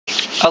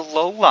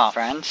Alola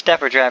friends,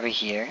 DapperDraby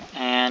here,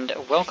 and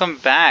welcome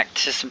back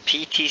to some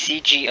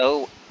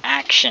PTCGO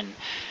action.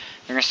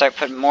 We're going to start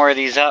putting more of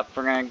these up.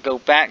 We're going to go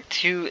back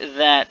to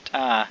that,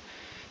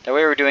 the way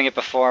we were doing it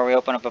before. We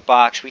open up a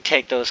box, we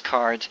take those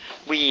cards,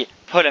 we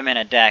put them in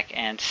a deck,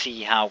 and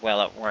see how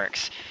well it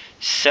works.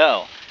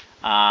 So,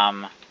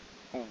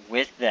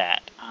 with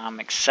that, I'm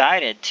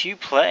excited to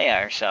play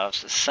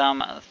ourselves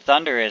some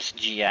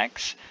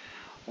Thundurus-GX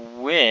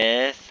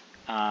with,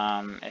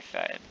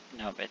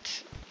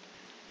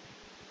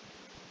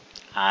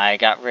 I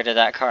got rid of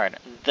that card.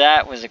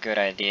 That was a good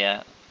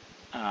idea.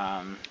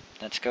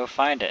 Let's go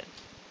find it.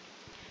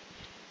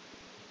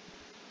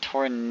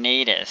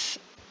 Tornadus-GX.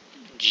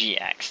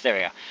 There we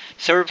go.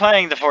 So we're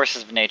playing the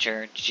Forces of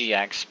Nature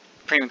GX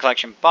Premium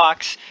Collection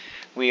box.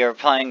 We are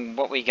playing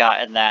what we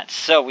got in that.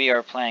 So we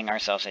are playing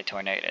ourselves a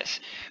Tornadus.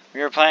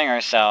 We are playing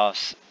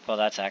ourselves, well,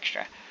 that's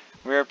extra.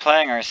 We are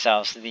playing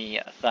ourselves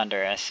the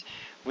Thundurus.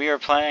 We are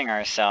playing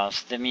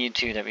ourselves the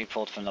Mewtwo that we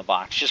pulled from the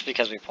box, just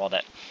because we pulled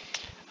it.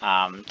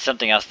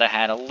 Something else that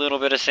had a little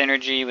bit of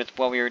synergy with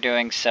what we were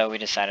doing, so we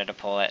decided to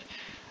pull it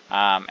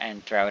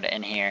and throw it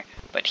in here.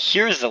 But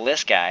here's the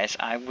list, guys.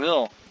 I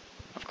will,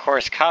 of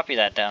course, copy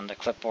that down the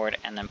clipboard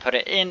and then put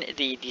it in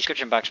the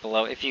description box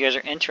below if you guys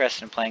are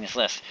interested in playing this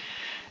list.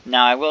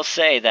 Now, I will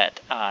say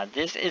that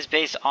this is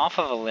based off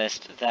of a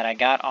list that I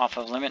got off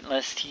of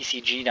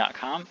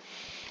LimitlessTCG.com.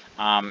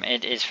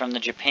 It is from the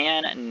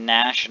Japan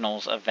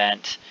Nationals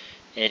event.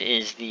 It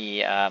is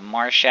the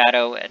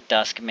Marshadow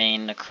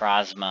Duskmane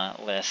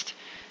Necrozma list.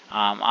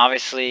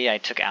 Obviously, I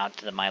took out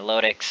the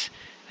Milotics,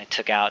 I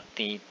took out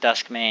the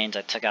Duskmanes,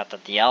 I took out the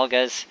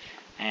Dialgas,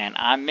 and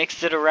I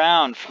mixed it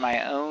around for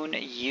my own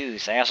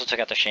use. I also took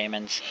out the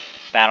Shamans,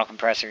 Battle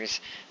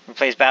Compressors,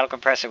 replaced Battle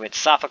Compressor with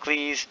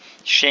Sophocles,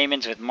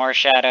 Shamans with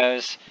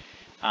Marshadows,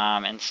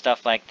 and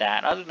stuff like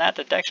that. Other than that,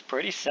 the deck's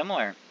pretty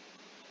similar.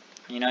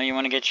 You know, you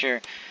want to get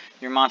your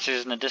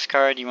monsters in the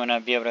discard, you want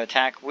to be able to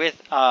attack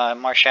with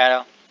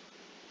Marshadow.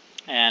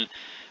 And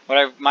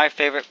my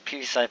favorite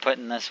piece I put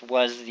in this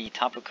was the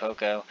Tapu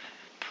Koko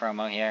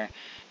promo here.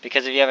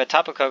 Because if you have a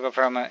Tapu Koko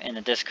promo in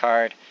the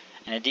discard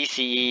and a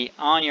DCE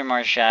on your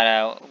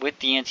Marshadow with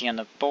Diancie on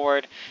the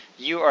board,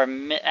 you are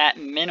at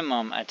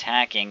minimum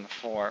attacking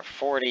for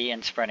 40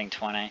 and spreading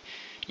 20.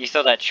 You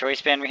throw that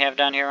choice band we have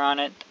down here on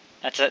it,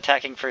 that's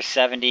attacking for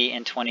 70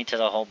 and 20 to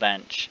the whole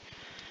bench.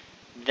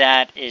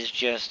 That is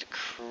just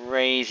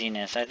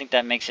craziness. I think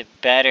that makes it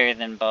better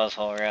than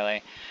Buzzhole,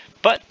 really.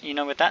 But, you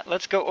know, with that,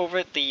 let's go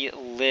over the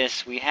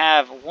list. We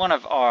have one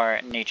of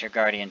our Nature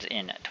Guardians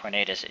in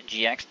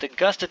Tornadus-GX. The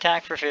Gust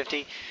attack for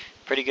 50.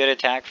 Pretty good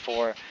attack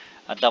for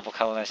a double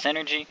colorless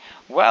energy.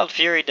 Wild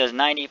Fury does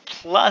 90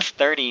 plus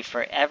 30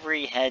 for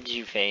every head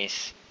you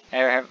face.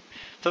 Flip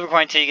a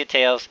coin until you get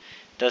tails.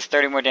 Does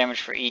 30 more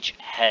damage for each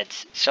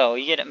heads. So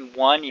you get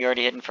 1, you're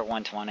already hitting for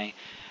 120.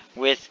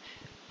 With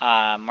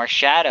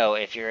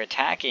Marshadow, if you're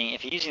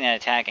using that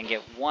attack and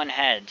get 1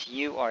 head,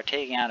 you are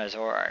taking out a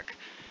Zoroark,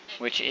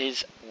 which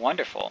is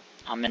wonderful.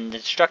 And the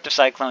Destructive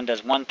Cyclone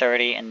does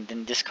 130 and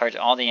then discards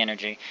all the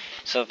energy.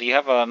 So if you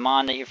have a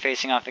Mon that you're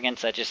facing off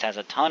against that just has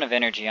a ton of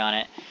energy on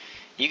it,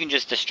 you can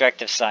just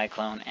Destructive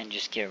Cyclone and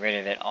just get rid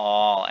of it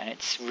all. And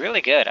it's really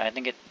good. I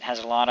think it has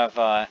a lot of,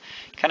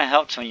 kind of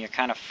helps when you're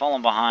kind of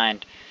falling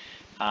behind.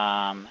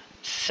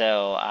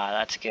 So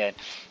that's good.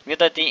 We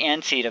got the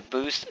Diancie to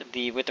boost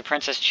with the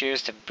Princess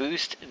Cheers to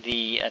boost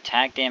the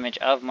attack damage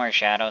of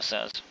Marshadow,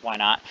 so why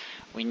not?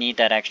 We need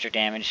that extra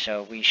damage,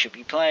 so we should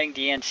be playing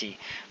Diancie.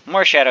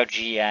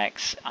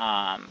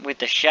 Marshadow-GX with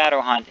the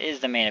Shadow Hunt is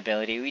the main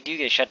ability. We do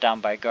get shut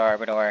down by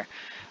Garbodor,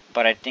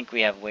 but I think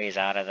we have ways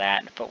out of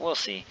that, but we'll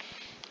see.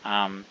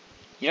 You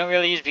don't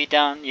really use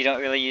Beatdown, you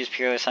don't really use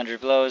Peerless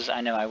 100 Blows.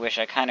 I know I wish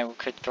I kind of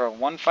could throw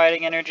 1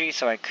 fighting energy,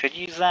 so I could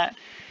use that.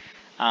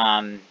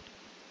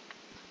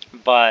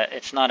 But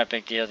it's not a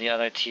big deal. The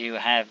other two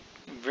have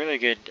really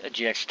good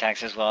GX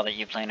attacks as well that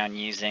you plan on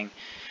using.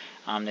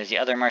 There's the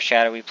other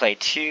Marshadow. We play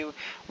 2.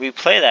 We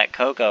play that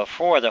Koko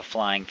for the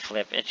Flying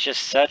Flip. It's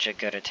just such a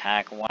good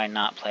attack. Why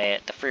not play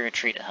it? The Free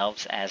Retreat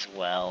helps as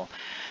well.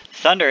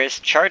 Thundurus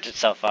charges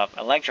itself up.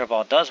 Electro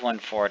Ball does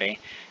 140.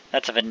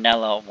 That's a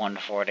vanilla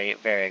 140.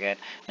 Very good.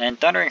 And then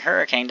Thundering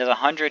Hurricane does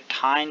 100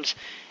 times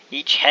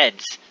each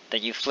heads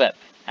that you flip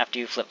after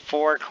you flip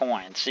 4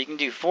 coins. So you can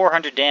do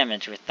 400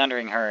 damage with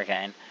Thundering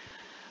Hurricane.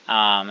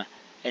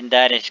 And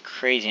that is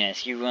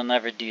craziness. You will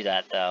never do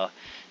that, though.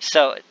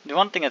 So, the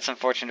one thing that's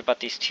unfortunate about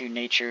these two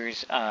nature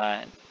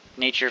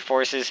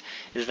forces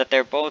is that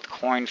they're both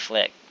coin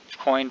flip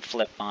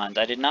mons.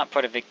 I did not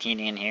put a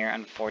Victini in here,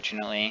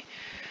 unfortunately.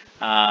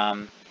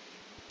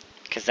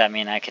 Because that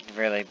means I could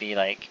really be,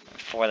 like,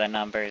 for the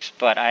numbers.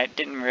 But I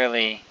didn't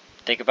really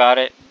think about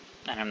it,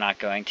 and I'm not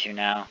going to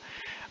now.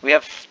 We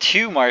have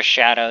 2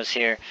 Marshadows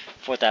here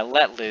for that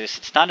Let Loose.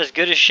 It's not as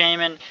good as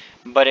Shaman,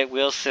 but it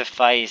will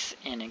suffice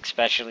in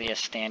especially a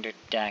standard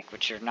deck,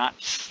 which are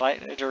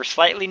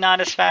slightly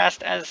not as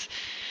fast as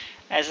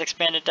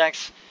expanded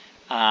decks.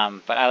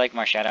 But I like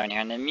Marshadow in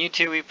here. And then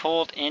Mewtwo we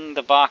pulled in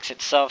the box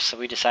itself, so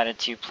we decided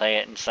to play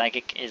it. And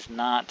Psychic is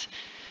not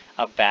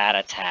a bad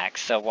attack,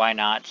 so why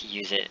not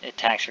use it? It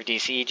attacks for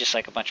DCE just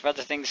like a bunch of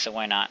other things, so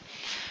why not?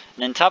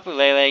 And then Tapu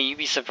Lele, you'd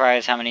be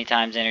surprised how many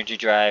times Energy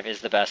Drive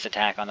is the best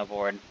attack on the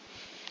board.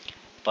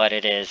 But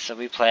it is. So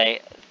we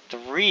play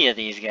 3 of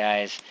these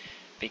guys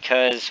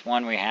because,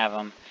 1, we have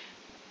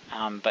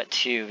them, but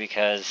 2,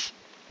 because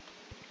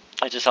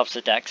it just helps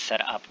the deck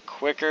set up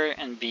quicker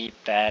and be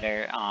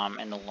better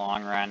in the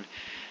long run.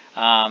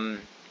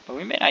 But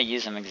we may not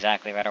use them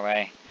exactly right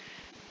away.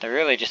 They're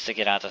really just to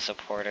get out the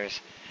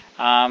supporters.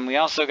 We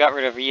also got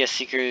rid of Rhea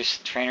Seekers,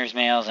 Trainers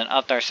Mails, and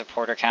upped our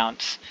supporter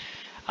counts.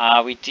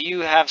 We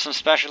do have some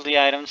specialty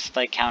items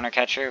like Counter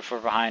Catcher if we're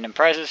behind in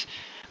prizes.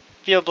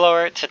 Field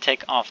Blower to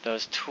take off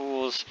those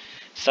tools.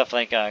 Stuff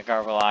like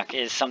Garbalock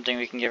is something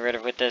we can get rid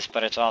of with this,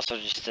 but it's also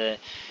just a...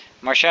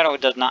 Marshadow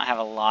does not have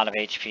a lot of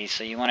HP,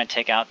 so you want to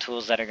take out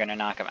tools that are going to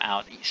knock him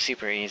out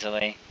super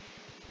easily.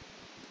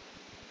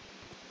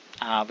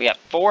 We got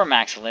 4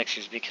 Max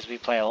Elixirs because we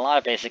play a lot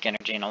of basic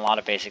energy and a lot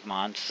of basic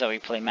mons, so we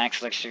play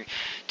Max Elixir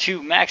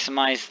to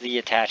maximize the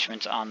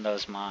attachments on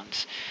those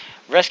mons.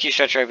 Rescue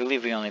Stretcher, I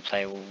believe we only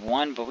play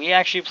 1, but we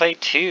actually play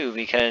 2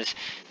 because,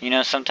 you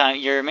know,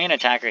 sometimes your main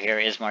attacker here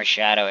is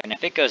Marshadow, and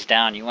if it goes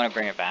down, you want to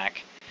bring it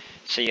back.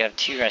 So you have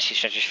 2 Rescue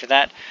Stretchers for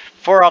that.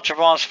 4 Ultra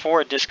Balls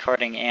for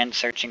discarding and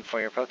searching for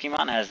your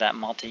Pokemon, as that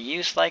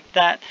multi-use like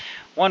that.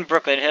 1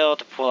 Brooklet Hill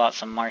to pull out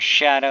some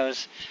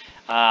Marshadows,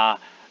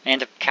 and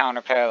to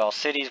counter Parallel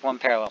Cities. 1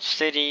 Parallel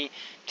City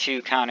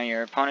to counter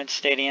your opponent's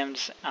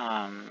stadiums,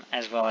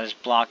 as well as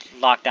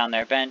lock down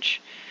their bench.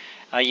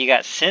 You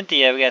got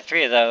Cynthia, we got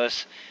 3 of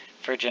those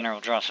for general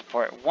draw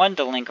support. 1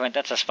 Delinquent,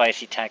 that's a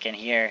spicy tech in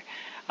here.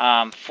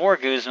 4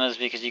 Guzmas,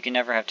 because you can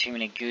never have too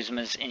many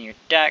Guzmas in your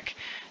deck.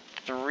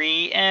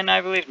 3 N,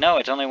 I believe. No,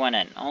 it's only 1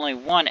 N. Only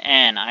 1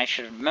 N. I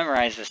should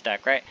memorize this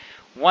deck, right?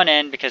 1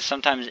 N, because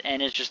sometimes N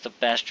is just the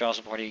best draw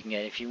supporter you can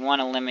get. If you want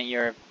to limit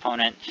your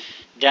opponent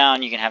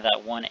down, you can have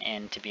that 1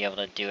 N to be able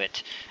to do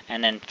it.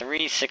 And then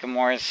 3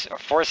 Sycamores, or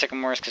 4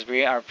 Sycamores, because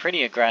we are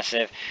pretty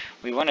aggressive.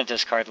 We want to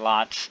discard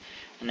lots.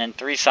 And then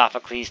 3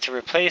 Sophocles to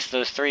replace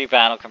those 3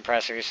 battle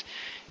compressors.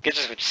 Gives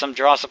us some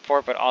draw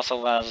support, but also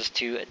allows us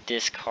to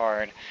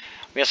discard.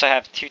 We also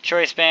have 2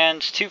 Choice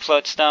Bands, 2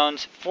 Float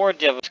Stones, 4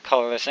 Double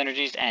Colorless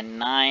Energies, and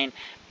 9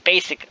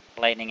 Basic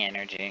Lightning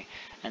Energy.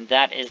 And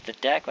that is the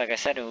deck. Like I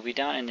said, it will be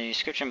down in the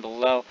description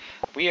below.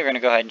 We are going to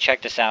go ahead and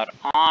check this out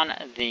on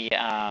the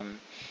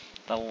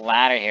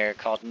ladder here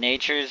called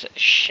Nature's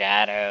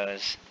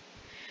Shadows.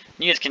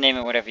 You guys can name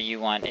it whatever you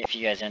want if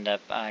you guys end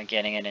up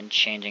getting it and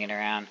changing it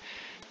around.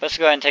 Let's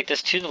go ahead and take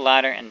this to the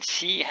ladder and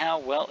see how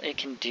well it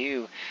can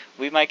do.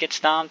 We might get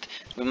stomped,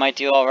 we might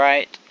do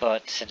alright,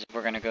 but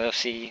we're going to go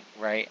see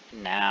right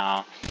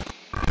now.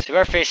 So we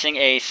are facing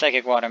a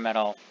Psychic Water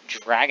Metal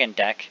Dragon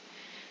deck.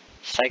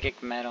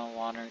 Psychic Metal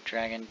Water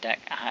Dragon deck.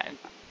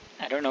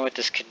 I don't know what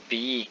this could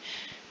be.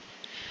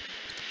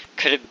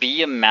 Could it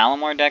be a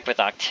Malamar deck with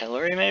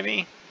Octillery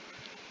maybe?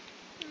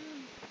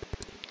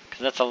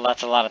 Because that's a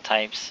lot of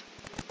types.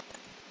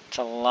 It's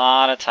a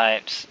lot of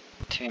types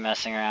to be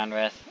messing around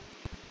with.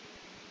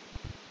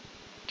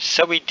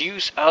 So we do,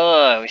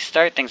 we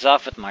start things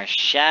off with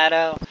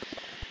Marshadow.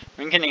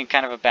 We're getting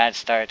kind of a bad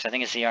start, so I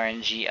think it's the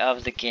RNG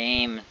of the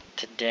game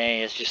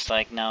today. It's just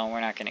like, no,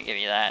 we're not going to give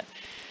you that.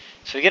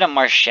 So we get a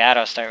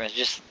Marshadow start with,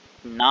 just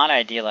not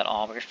ideal at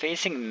all. We're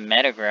facing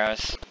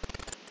Metagross.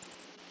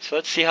 So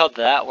let's see how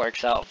that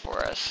works out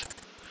for us.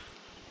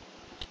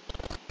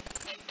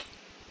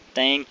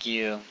 Thank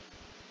you.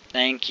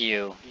 Thank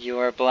you. You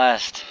are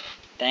blessed.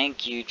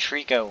 Thank you,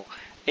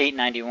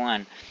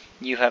 Trico891.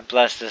 You have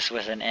blessed us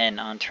with an N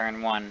on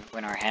turn 1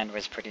 when our hand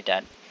was pretty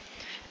dead.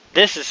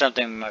 This is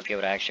something we might be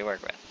able to actually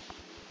work with.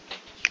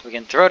 We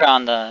can throw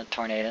down the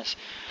Tornadus,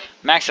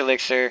 Max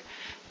Elixir,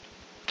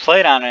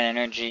 play down an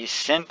energy,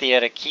 Cynthia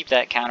to keep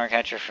that Counter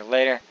Catcher for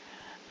later.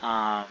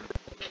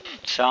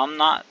 So I'm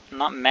not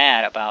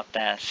mad about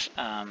this.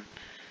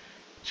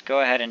 Let's go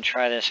ahead and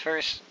try this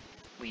first.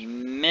 We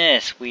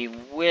miss, we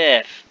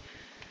whiff.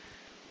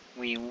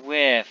 We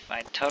whiff.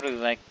 I totally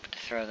like to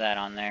throw that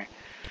on there.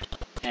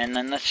 And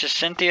then let's just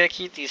Cynthia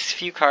keep these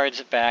few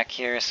cards back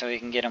here so we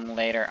can get them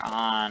later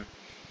on.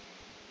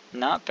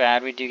 Not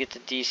bad, we do get the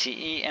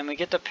DCE and we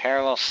get the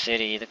Parallel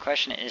City. The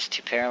question is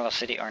to Parallel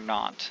City or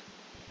not.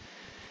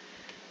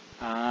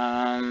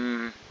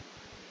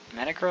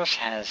 Metagross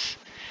has...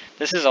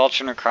 This is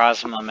Ultra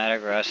Necrozma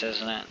Metagross,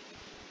 isn't it?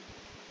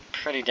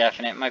 Pretty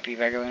definite. Might be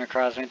regular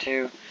Necrozma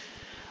too.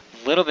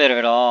 A little bit of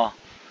it all.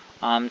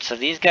 So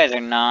these guys are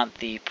not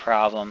the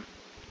problem.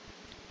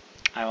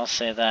 I will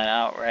say that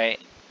outright.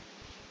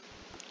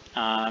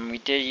 We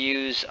did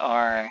use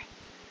our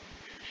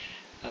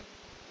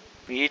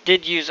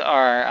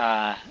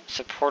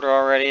supporter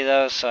already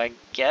though, so I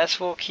guess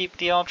we'll keep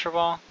the Ultra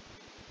Ball.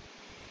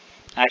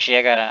 Actually,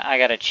 I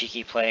got a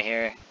cheeky play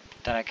here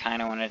that I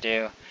kind of want to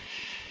do.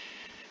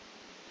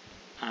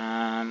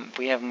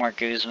 We have more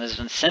Guzmas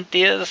than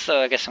Cynthia's,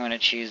 so I guess I'm going to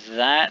choose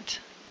that.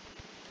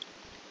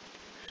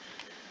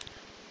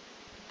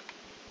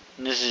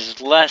 This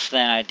is less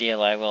than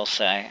ideal, I will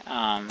say.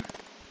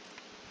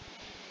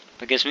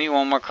 But it gives me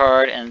one more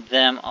card and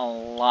them a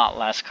lot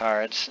less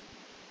cards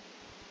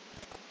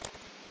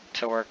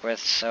to work with,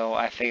 so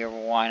I figure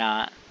why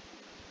not.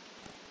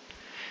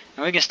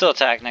 And we can still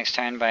attack next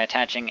turn by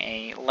attaching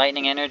a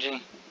lightning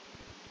energy.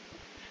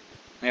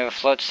 We have a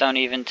float stone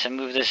even to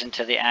move this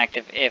into the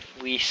active if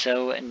we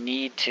so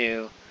need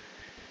to.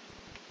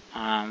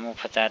 We'll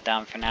put that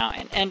down for now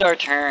and end our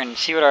turn,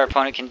 see what our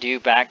opponent can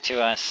do back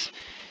to us.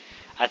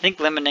 I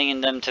think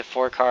limiting them to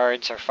 4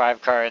 cards or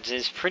 5 cards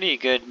is pretty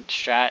good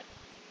strat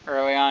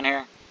early on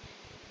here.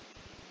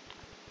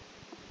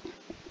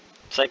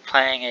 It's like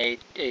playing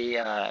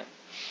they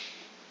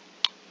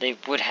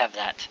would have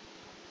that.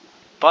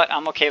 But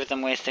I'm okay with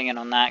them wasting it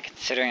on that,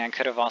 considering I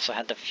could have also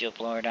had the field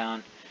blower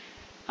down.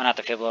 Well, not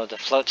the field blower, the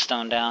float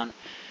stone down.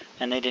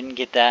 And they didn't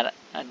get that.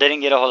 They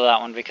didn't get a hold of that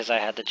one because I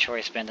had the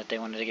choice bin that they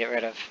wanted to get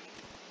rid of.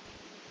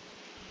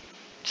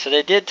 So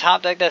they did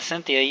top deck that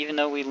Cynthia, even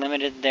though we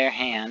limited their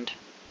hand.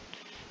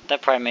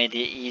 That probably made it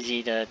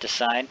easy to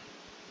decide.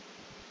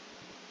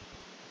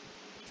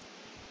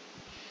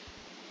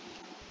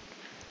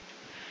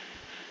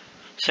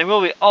 So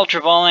we'll be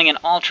Ultra Balling an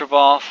Ultra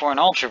Ball for an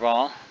Ultra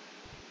Ball.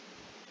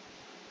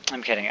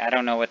 I'm kidding, I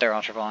don't know what they're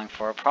Ultra Balling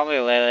for. Probably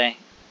Lele,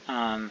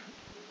 to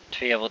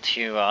be able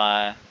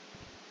to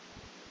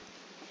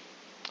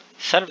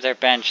set up their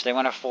bench. They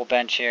want a full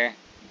bench here.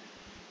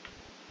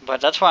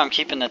 But that's why I'm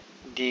keeping the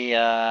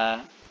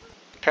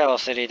Parallel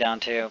City down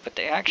too. But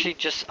they actually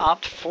just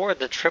opt for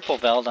the triple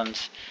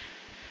Beldums.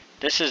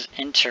 This is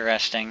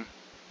interesting.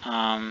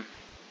 Because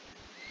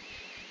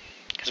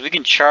we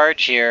can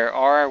charge here,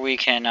 or we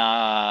can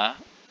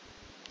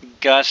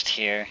gust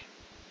here.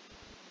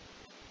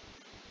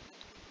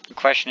 The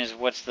question is,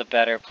 what's the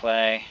better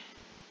play?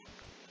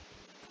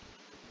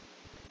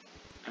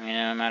 I mean,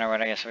 no matter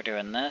what, I guess we're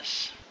doing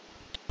this.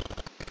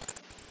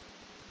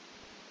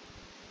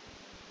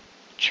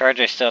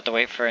 Charge, I still have to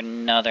wait for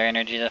another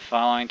energy the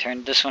following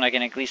turn. This one I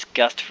can at least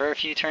gust for a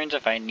few turns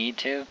if I need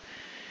to.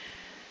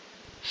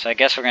 So I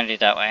guess we're going to do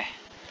it that way.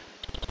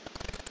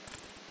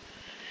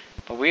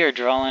 But we are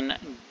drawing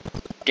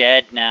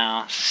dead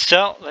now.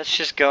 So let's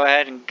just go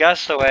ahead and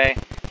gust away.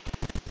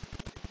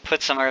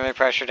 Put some early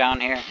pressure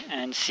down here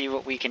and see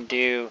what we can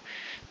do.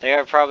 They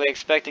are probably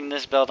expecting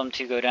this Beldum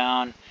to go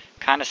down.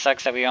 Kind of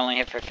sucks that we only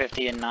hit for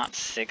 50 and not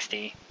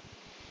 60.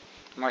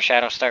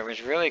 Marshadow start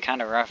was really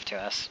kind of rough to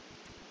us.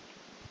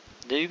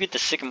 You get the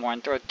Sycamore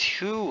and throw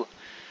two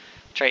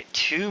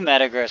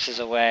Metagrosses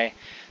away.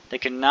 They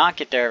could not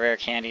get their rare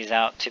candies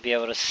out to be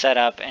able to set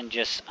up and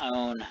just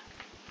own.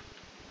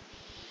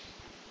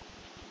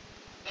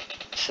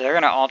 So they're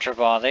going to Ultra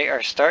Ball. They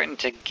are starting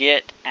to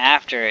get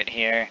after it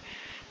here.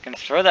 Going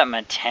to throw that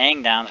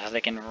Metang down so they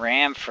can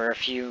ram for a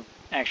few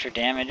extra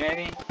damage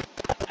maybe?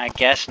 I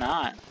guess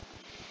not.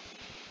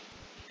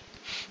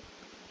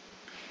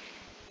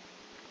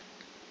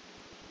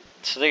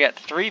 So they got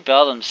 3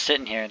 Beldums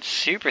sitting here. It's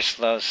super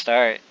slow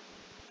start.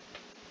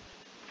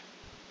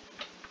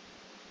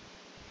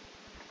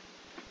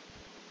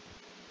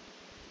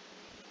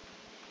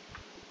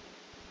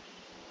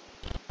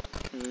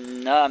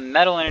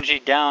 Metal energy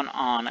down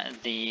on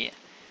the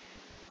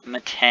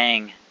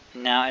Metang.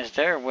 Now, is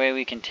there a way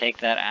we can take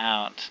that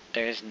out?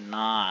 There's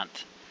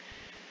not.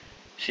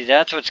 See,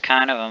 that's what's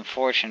kind of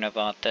unfortunate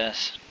about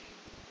this.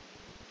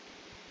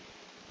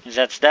 Is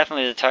that's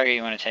definitely the target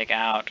you want to take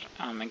out,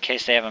 in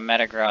case they have a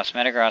Metagross.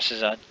 Metagross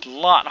is a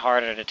lot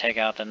harder to take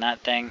out than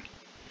that thing.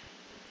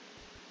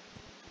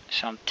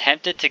 So I'm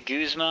tempted to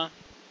Guzma,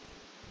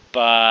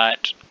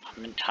 but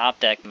I'm in top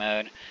deck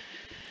mode.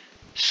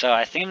 So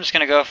I think I'm just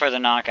going to go for the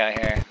knockout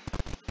here.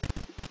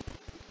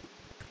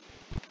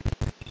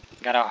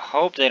 Gotta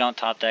hope they don't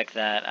top deck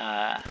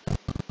that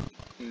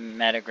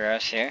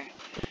Metagross here.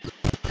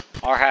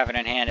 Or have it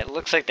in hand. It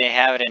looks like they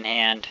have it in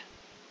hand.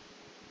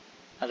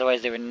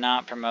 Otherwise they would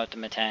not promote the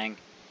Metang.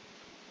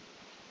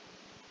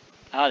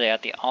 Oh, they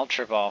got the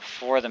Ultra Ball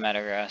for the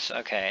Metagross.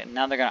 Okay,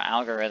 now they're going to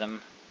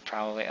Algorithm,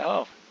 probably.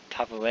 Oh,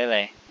 Tapu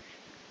Lele.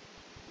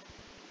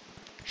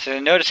 So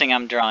they're noticing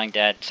I'm drawing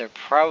dead, so they're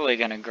probably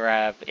going to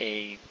grab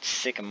a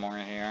Sycamore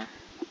here.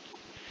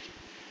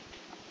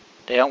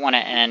 They don't want to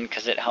end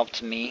because it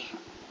helped me.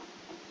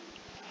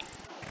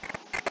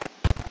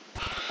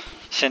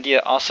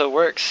 Cynthia also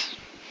works.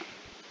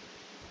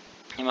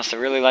 He must have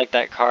really liked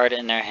that card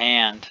in their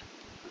hand.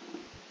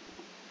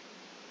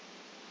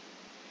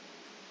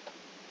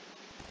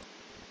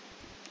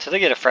 So they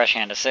get a fresh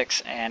hand of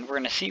 6, and we're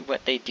going to see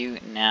what they do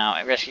now.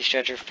 A Rescue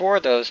Stretcher for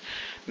those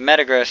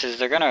Metagrosses.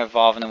 They're going to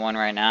evolve into one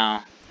right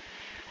now,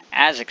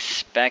 as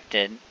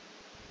expected.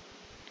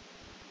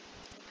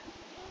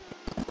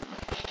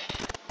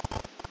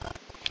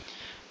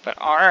 But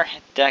our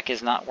deck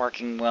is not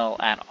working well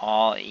at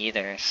all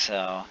either,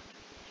 so...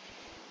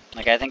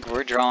 Like, I think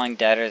we're drawing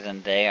deader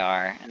than they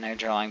are, and they're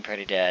drawing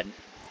pretty dead.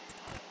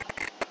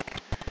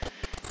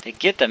 They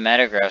get the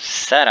Metagross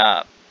set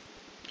up.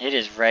 It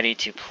is ready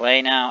to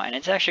play now, and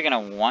it's actually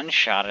going to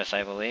one-shot us,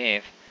 I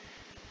believe.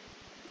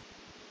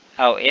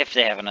 Oh, if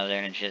they have another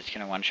energy, it's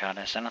going to one-shot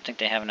us. I don't think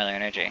they have another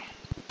energy.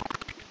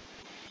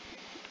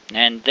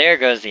 And there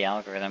goes the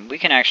algorithm. We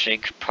can actually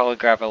probably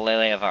grab a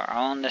Lele of our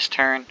own this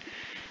turn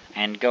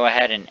and go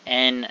ahead and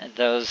end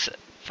those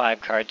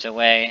 5 cards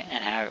away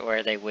and have it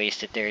where they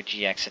wasted their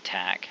GX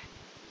attack.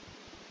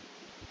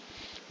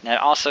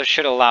 That also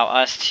should allow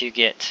us to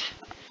get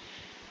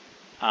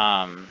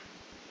another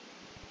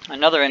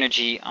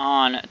energy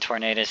on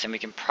Tornadus, and we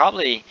can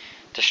probably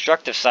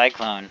Destructive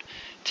Cyclone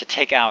to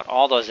take out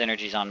all those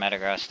energies on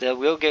Metagross. They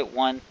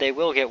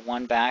will get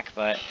one back,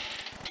 but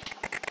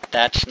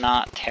that's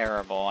not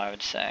terrible, I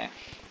would say.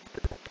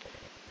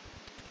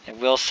 It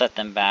will set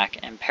them back,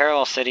 and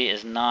Parallel City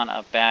is not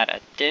a bad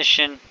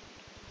addition.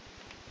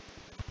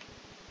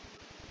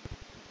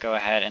 Go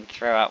ahead and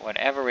throw out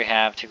whatever we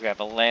have to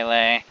grab a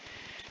Lele,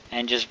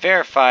 and just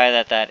verify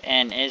that that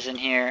N is in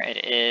here.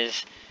 It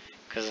is,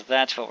 because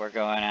that's what we're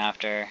going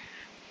after.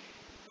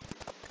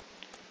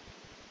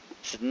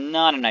 This is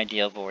not an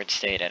ideal board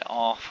state at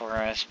all for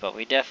us, but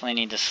we definitely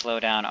need to slow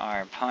down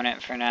our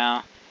opponent for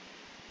now.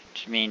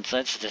 Which means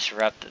let's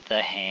disrupt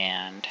the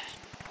hand.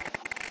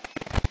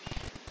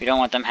 We don't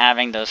want them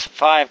having those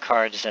 5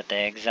 cards that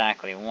they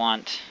exactly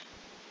want.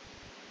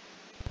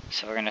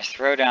 So we're going to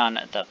throw down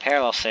the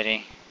Parallel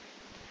City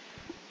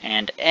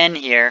and end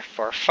here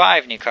for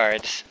 5 new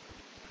cards.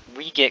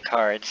 We get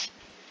cards.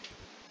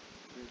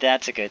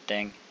 That's a good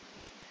thing.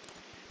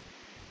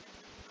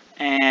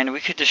 And we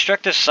could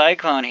Destructive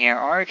Cyclone here,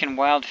 or we can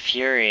Wild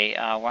Fury.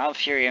 Wild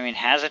Fury, I mean,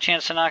 has a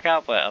chance to knock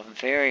out, but a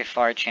very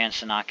far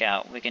chance to knock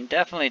out. We can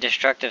definitely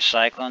Destructive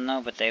Cyclone,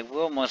 though, but they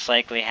will most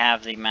likely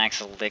have the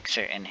Max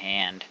Elixir in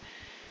hand.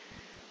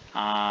 So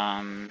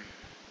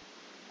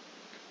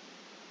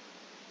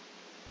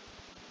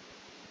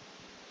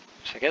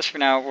I guess for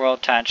now, we'll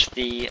attach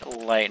the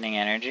Lightning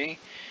Energy.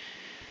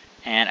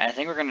 And I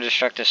think we're going to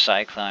Destructive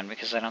Cyclone,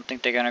 because I don't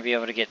think they're going to be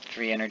able to get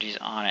 3 energies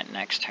on it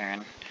next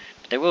turn.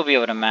 They will be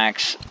able to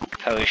Max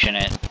Potion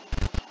it.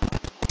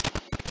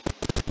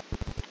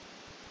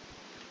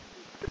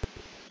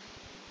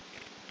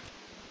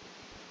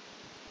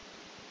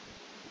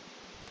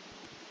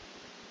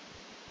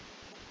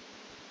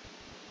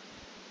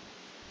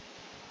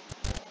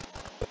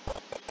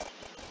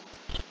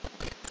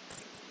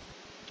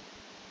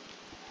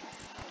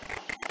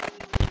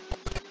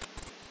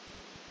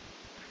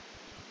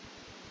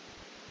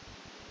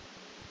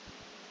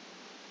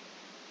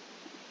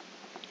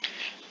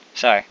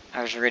 Sorry,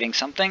 I was reading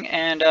something,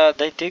 and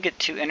they did get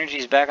 2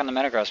 energies back on the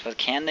Metagross, but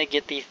can they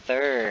get the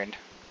 3rd?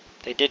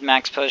 They did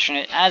Max Potion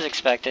it, as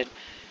expected.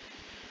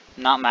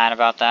 Not mad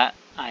about that.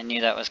 I knew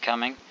that was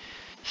coming.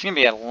 It's going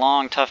to be a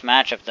long, tough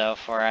matchup, though,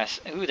 for us.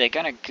 Ooh, they're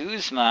going to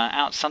Guzma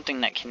out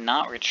something that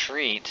cannot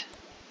retreat.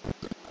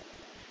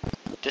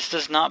 This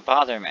does not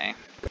bother me.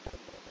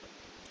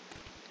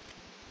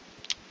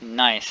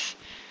 Nice.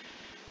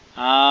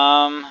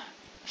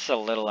 This is a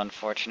little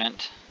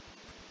unfortunate.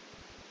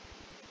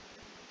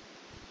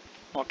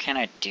 What can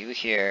I do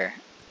here?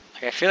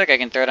 Like, I feel like I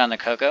can throw down the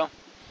Koko,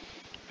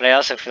 but I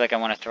also feel like I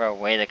want to throw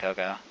away the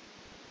Koko.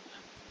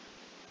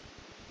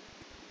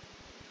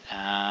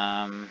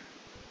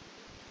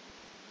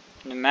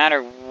 No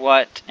matter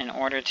what, in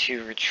order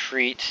to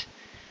retreat,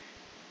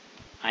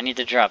 I need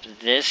to drop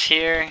this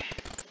here.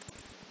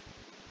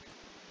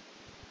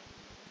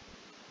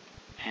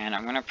 And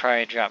I'm going to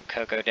probably drop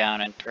Koko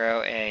down and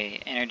throw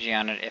a energy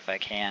on it if I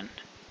can.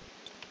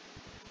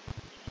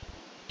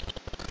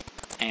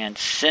 And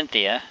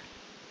Cynthia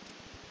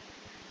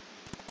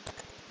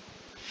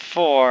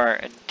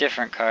for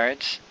different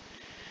cards.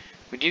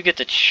 We do get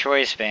the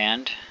Choice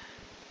Band.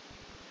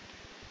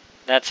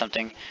 That's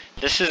something.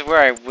 This is where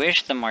I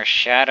wish the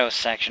Marshadow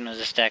section of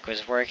this deck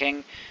was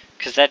working,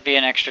 because that'd be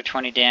an extra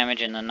 20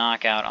 damage in the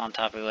knockout on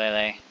Tapu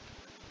Lele.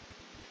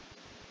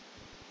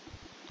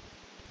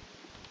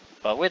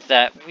 But with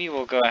that, we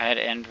will go ahead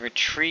and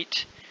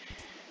retreat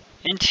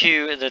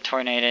into the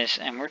Tornadus,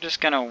 and we're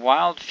just going to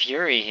Wild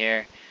Fury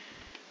here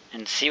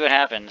and see what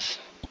happens.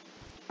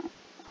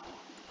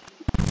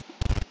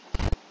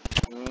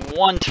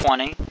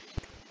 120,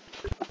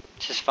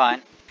 which is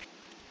fine.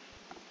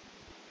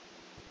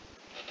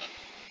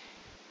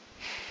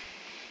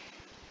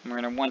 We're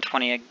going to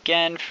 120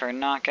 again for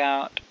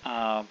knockout,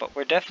 but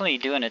we're definitely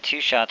doing a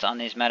 2-shots on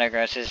these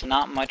Metagrosses.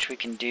 Not much we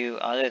can do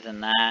other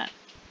than that.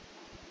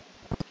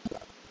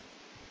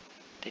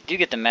 They do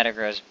get the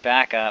Metagross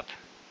back up.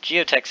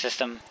 Geotech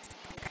system,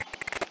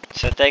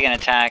 so that they can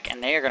attack,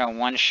 and they are going to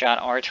 1-shot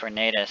our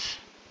Tornadus.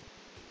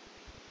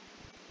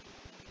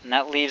 And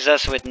that leaves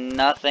us with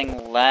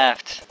nothing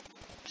left.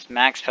 These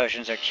Max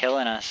Potions are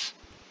killing us.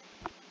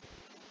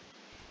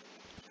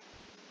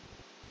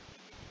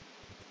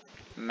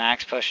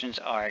 Max Potions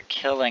are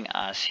killing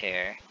us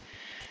here.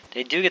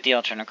 They do get the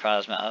Ultra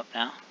Necrozma up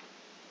now.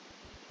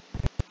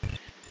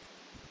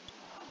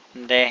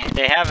 They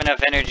have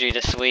enough energy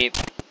to sweep.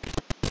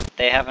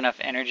 They have enough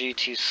energy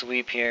to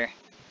sweep here.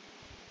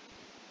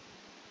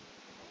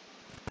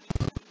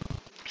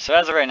 So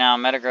as of right now,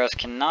 Metagross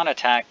cannot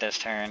attack this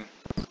turn.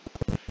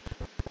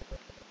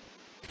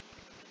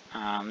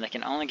 They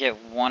can only get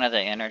 1 of the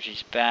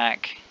energies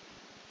back.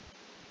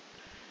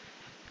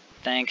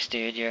 Thanks,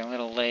 dude, you're a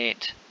little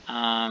late.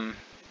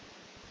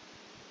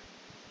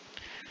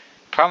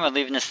 Problem with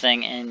leaving this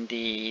thing in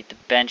the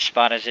bench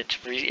spot is it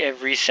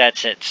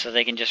resets it so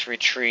they can just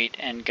retreat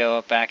and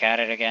go back at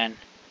it again.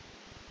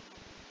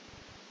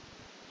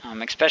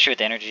 Especially with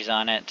the energies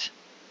on it,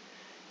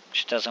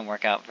 which doesn't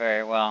work out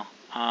very well.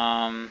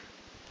 I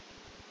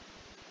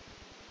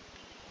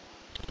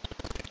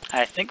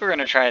think we're going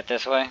to try it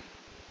this way.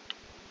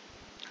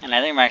 And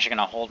I think I'm actually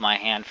going to hold my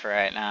hand for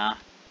right now.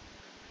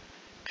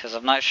 Because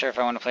I'm not sure if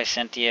I want to play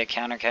Cynthia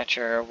Counter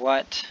Catcher or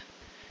what.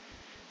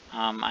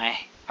 I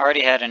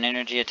already had an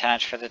energy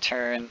attached for the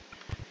turn.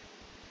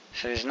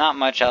 So there's not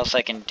much else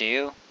I can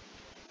do.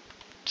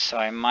 So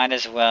I might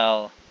as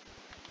well...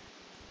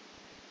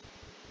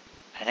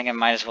 I think I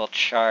might as well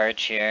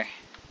charge here.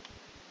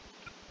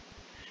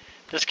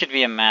 This could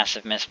be a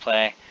massive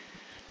misplay.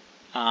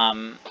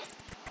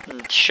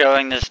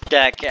 Showing this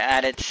deck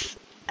at its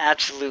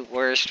absolute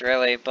worst,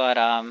 really, but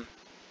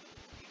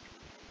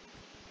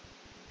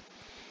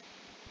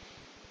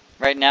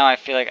right now I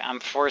feel like I'm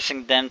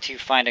forcing them to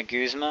find a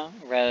Guzma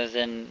rather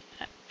than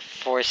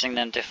forcing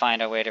them to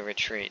find a way to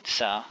retreat.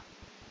 So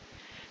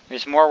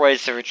there's more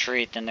ways to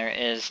retreat than there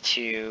is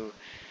to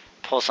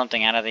pull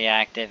something out of the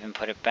active and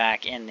put it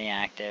back in the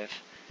active.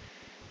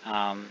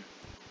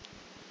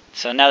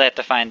 So now they have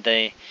to find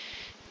the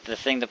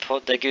thing to pull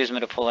the Guzma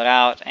to pull it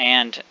out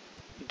and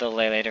the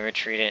Lele to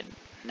retreat it.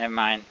 Never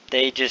mind.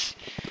 They just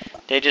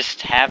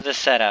have the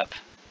setup.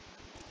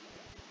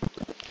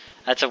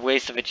 That's a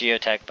waste of a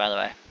geotech, by the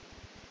way.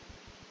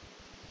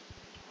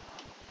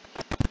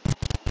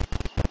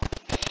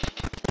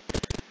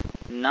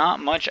 Not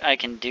much I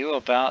can do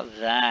about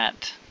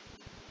that.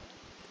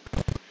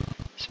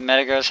 This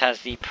Metagross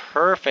has the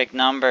perfect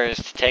numbers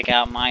to take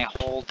out my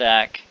whole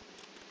deck.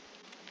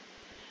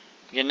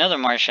 Get another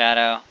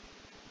Marshadow.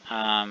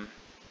 Could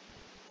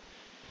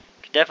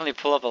definitely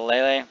pull up a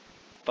Lele,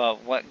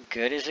 but what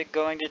good is it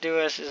going to do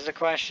us is the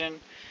question.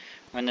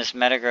 When this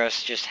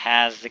Metagross just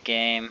has the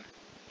game.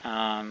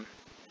 So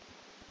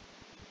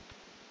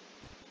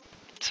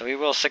we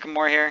will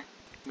Sycamore here.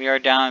 We are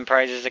down in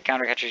prizes. The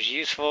Counter Catcher is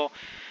useful,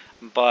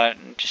 but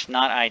just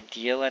not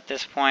ideal at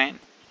this point.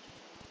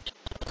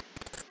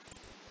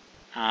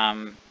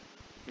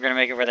 We're going to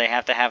make it where they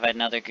have to have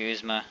another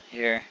Guzma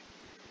here.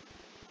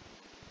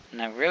 And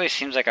that really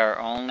seems like our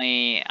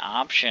only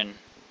option,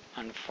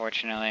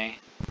 unfortunately.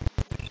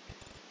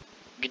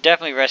 We could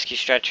definitely Rescue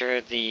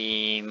Stretcher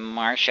the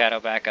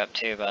Marshadow back up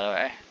too, by the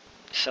way.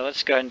 So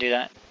let's go ahead and do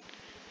that.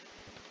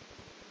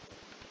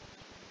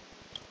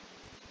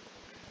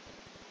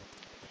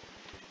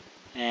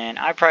 And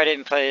I probably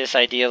didn't play this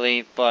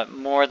ideally, but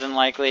more than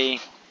likely,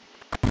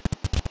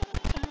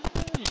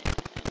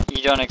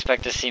 you don't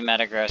expect to see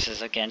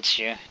Metagrosses against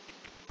you.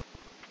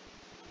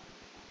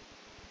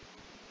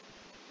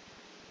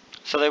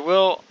 So they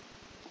will...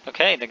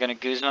 Okay, they're going to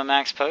Guzma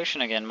Max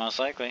Potion again, most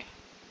likely.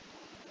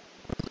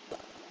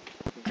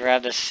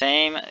 Grab the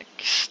same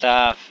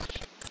stuff.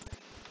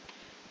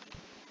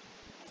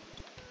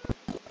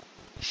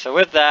 So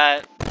with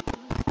that,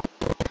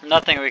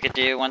 nothing we could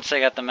do once they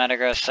got the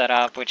Metagross set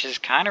up, which is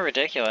kind of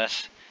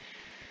ridiculous.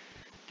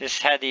 This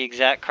had the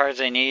exact cards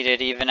they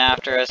needed, even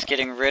after us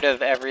getting rid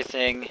of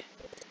everything.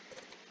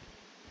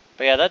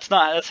 But yeah, that's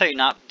how you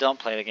don't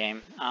play the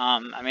game.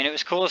 I mean, it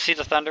was cool to see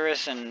the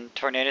Thundurus and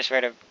Tornadus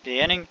right at the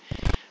beginning,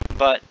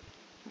 but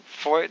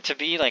for it to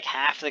be like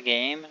half the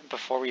game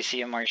before we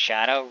see a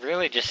Marshadow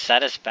really just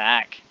set us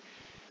back.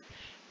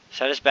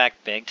 Set us back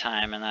big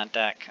time in that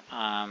deck.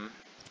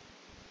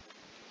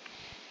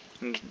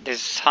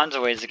 There's tons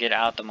of ways to get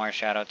out the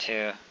Marshadow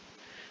too.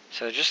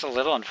 So just a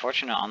little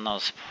unfortunate on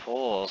those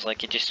pulls.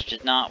 Like, it just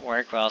did not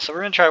work well. So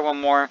we're going to try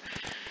one more.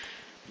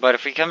 But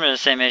if we come to the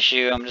same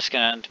issue, I'm just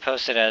going to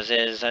post it as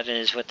is. That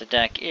is what the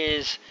deck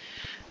is.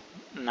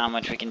 Not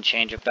much we can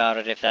change about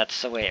it if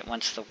that's the way it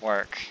wants to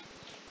work.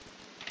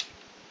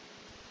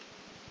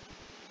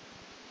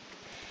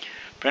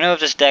 But I know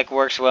if this deck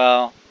works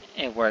well,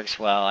 it works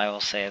well. I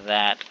will say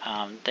that.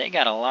 They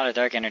got a lot of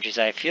dark energies.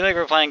 I feel like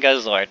we're playing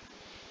Guzzlord.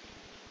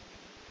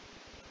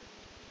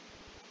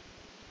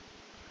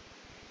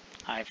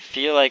 I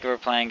feel like we're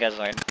playing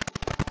Guzzlord.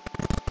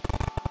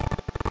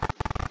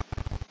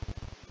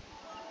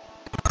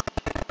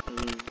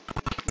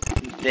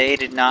 They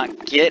did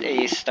not get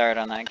a start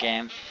on that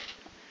game.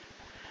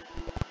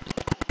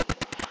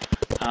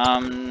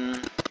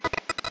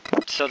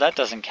 So that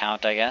doesn't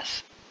count, I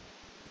guess.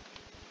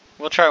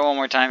 We'll try it one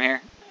more time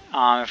here.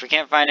 If we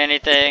can't find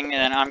anything,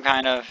 then I'm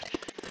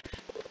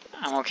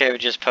okay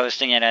with just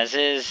posting it as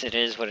is. It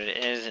is what it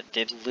is. It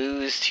did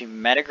lose to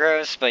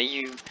Metagross, but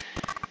you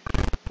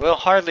will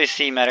hardly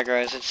see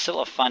Metagross. It's still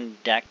a fun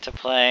deck to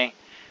play.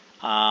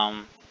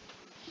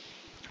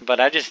 But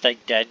I just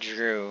like dead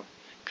drew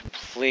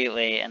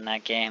completely in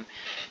that game.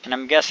 And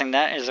I'm guessing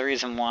that is the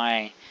reason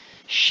why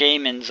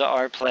Shamans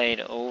are played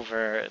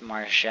over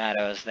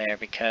Marshadows there,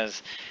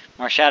 because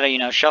Marshadow, you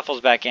know, shuffles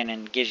back in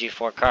and gives you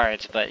 4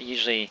 cards, but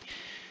usually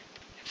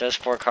if those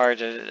 4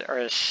 cards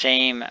are the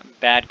same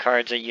bad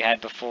cards that you had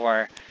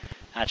before,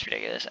 that's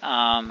ridiculous.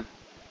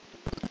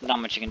 not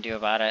much you can do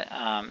about it.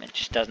 It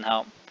just doesn't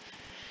help.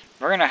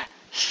 We're gonna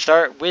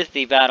start with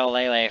the Battle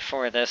Lele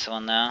for this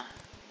one though.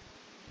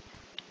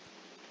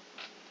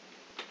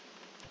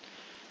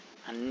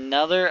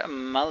 Another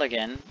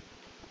mulligan,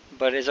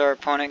 but is our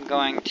opponent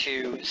going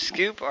to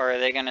scoop or are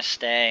they going to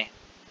stay?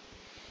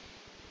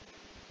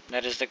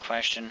 That is the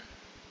question.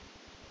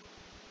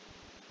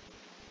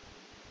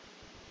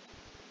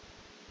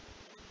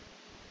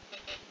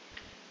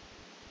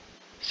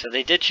 So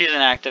they did choose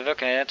an active,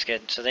 okay, that's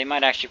good. So they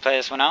might actually play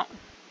this one out.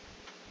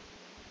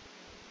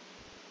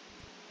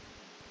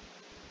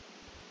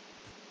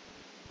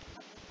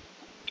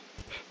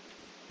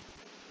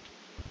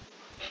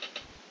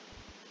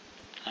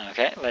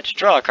 Okay, let's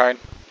draw a card.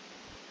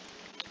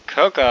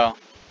 Koko.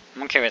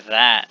 I'm okay with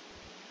that.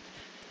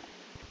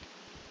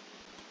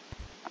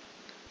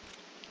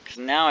 Because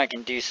now I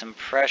can do some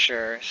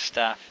pressure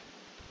stuff.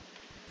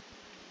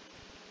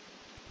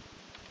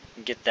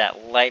 Get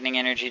that lightning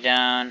energy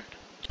down.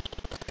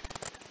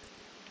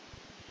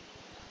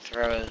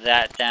 Throw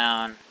that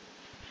down.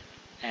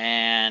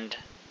 And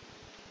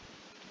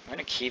I'm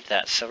going to keep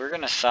that. So we're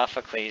going to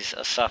Sophocles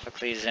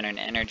in an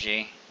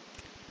energy.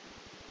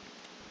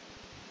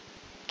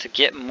 To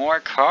get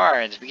more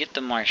cards, we get the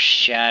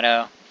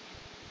Marshadow.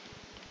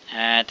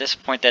 At this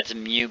point, that's a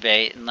Mew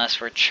bait, unless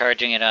we're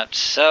charging it up.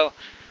 So,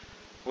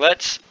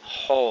 let's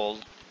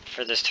hold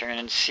for this turn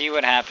and see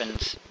what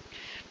happens.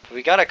 But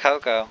we got a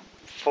Koko,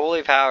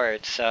 fully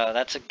powered, so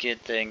that's a good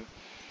thing.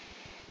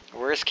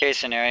 Worst case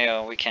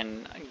scenario, we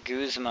can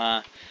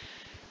Guzma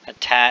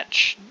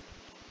attach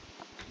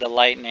the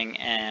lightning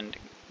and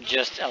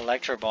just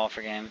Electro Ball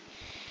for game.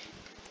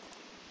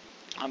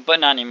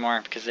 But not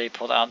anymore because they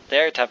pulled out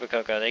their Tapu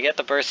Koko. They get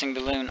the bursting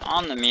balloon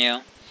on the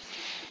Mew.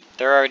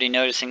 They're already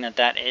noticing that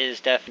that is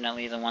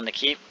definitely the one to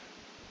keep.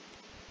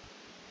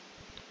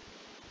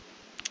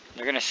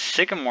 They're going to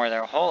Sycamore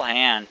their whole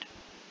hand.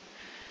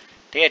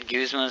 They had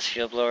Guzmas,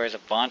 Field Blowers, a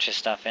bunch of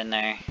stuff in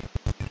there.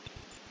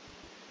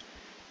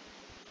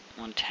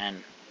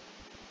 110.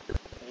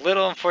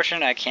 Little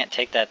unfortunate I can't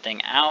take that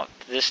thing out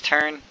this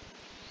turn.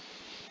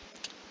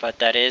 But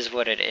that is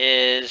what it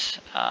is.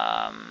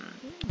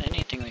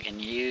 Anything we can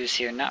use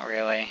here? Not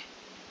really.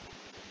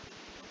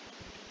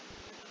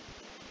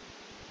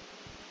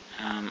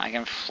 I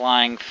can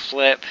flying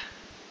flip.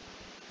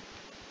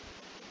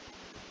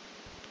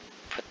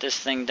 Put this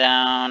thing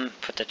down.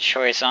 Put the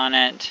choice on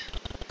it.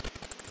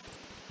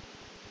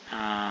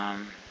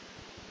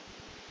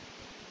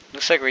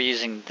 Looks like we're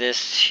using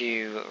this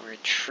to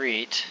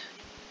retreat.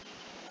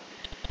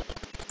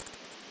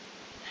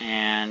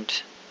 And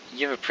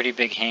you have a pretty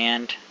big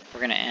hand.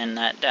 We're going to end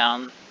that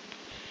down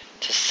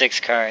to 6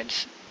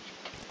 cards.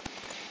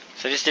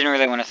 So I just didn't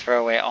really want to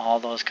throw away all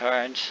those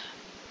cards.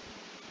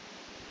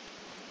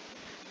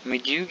 We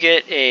do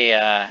get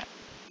a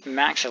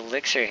Max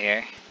Elixir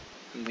here.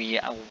 We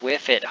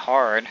whiff it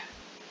hard.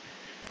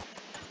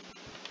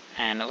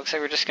 And it looks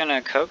like we're just going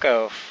to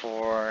Koko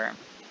for...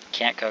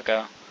 Can't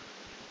Koko.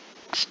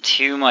 It's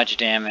too much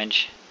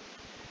damage.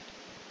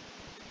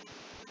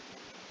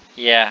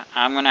 Yeah,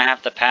 I'm going to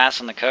have to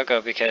pass on the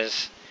Koko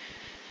because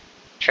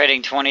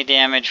trading 20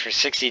 damage for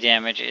 60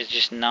 damage is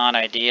just not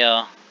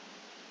ideal.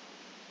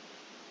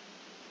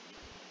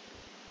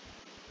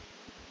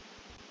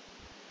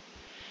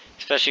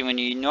 Especially when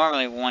you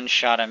normally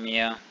one-shot a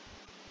Mew.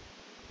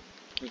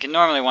 You can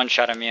normally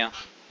one-shot a Mew.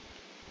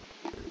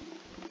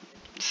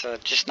 So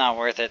it's just not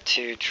worth it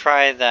to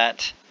try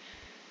that.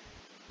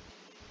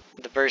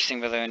 The bursting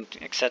balloon,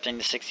 accepting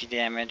the 60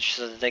 damage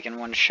so that they can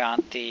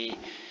one-shot the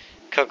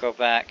Koko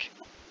back.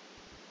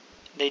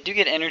 They do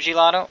get Energy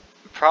Lotto.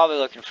 Probably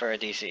looking for a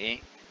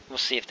DCE. We'll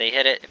see if they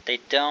hit it. If they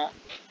don't,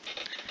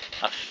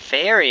 a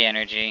Fairy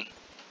Energy.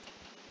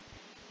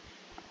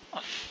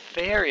 A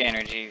Fairy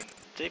Energy.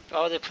 They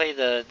play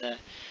the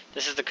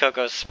this is the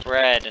Koko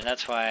spread, and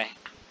that's why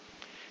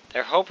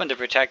they're hoping to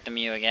protect the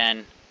Mew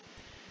again.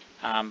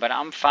 But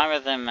I'm fine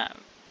with them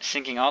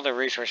sinking all their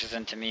resources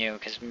into Mew,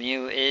 because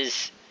Mew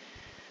is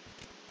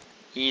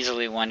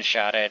easily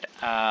one-shotted.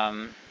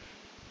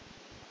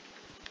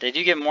 They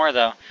do get more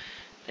though.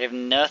 They have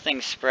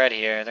nothing spread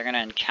here. They're going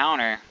to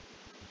encounter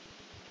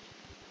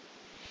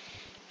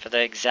for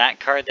the exact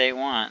card they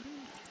want,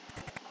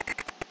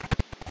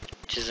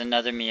 which is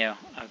another Mew.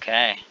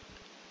 Okay.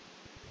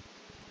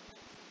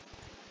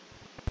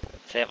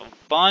 So they have a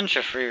bunch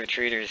of free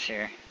retreaters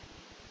here.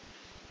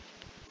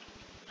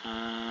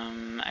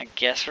 I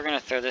guess we're going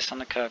to throw this on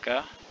the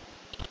Koko.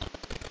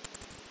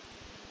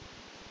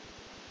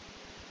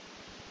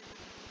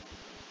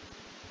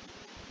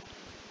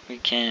 We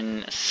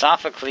can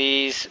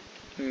Sophocles,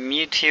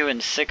 Mewtwo,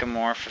 and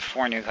Sycamore for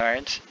 4 new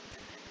cards.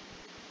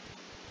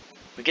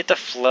 We get the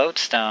Float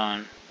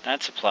Stone.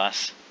 That's a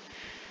plus.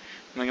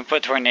 We can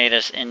put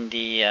Tornadus in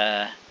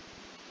the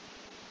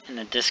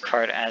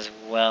discard as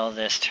well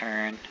this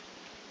turn.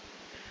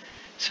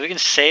 So we can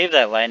save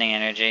that lightning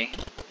energy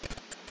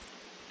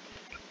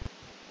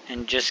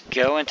and just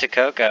go into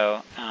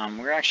Koko.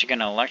 We're actually going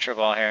to Electro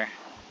Ball here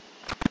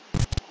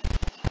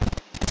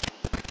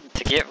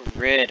to get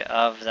rid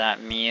of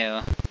that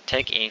Mew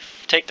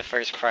take the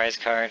first prize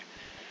card,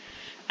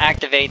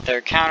 activate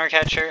their Counter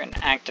Catcher, and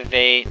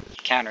activate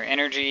counter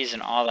energies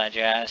and all that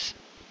jazz.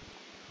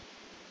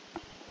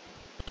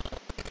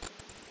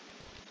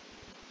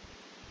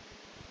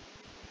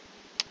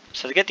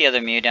 So to get the other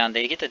Mew down,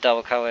 they get the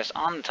double colors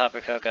on the top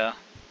of Koko.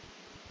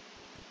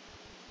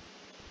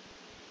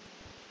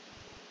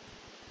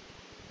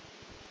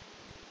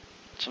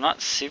 So I'm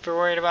not super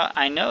worried about.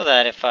 I know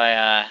that if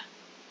I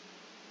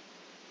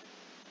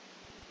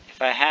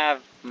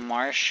have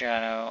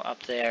Marshadow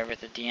up there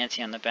with the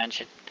Diancie on the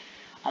bench, it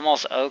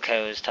almost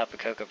OHKOs Tapu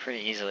Koko pretty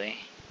easily.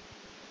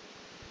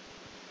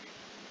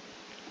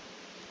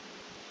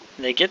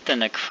 They get the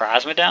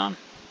Necrozma down?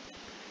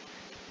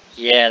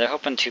 Yeah, they're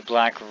hoping to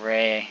Black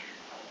Ray.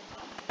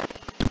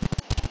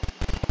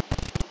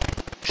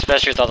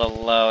 Especially with all the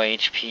low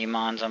HP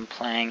mons I'm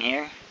playing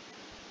here.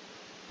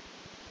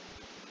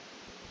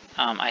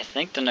 I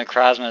think the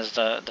Necrozma is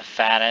the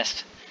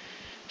fattest,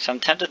 so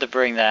I'm tempted to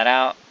bring that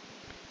out.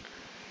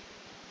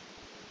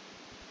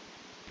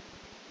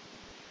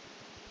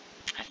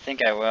 I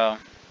think I will. I'm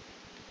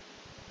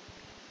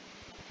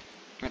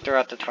gonna throw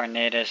out the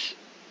Tornadus,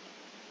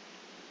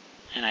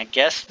 and I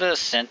guess the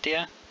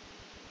Cynthia.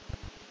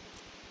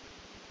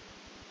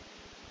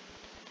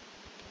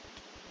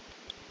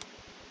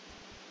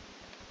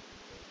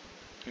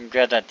 And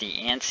grab that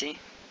Diancie.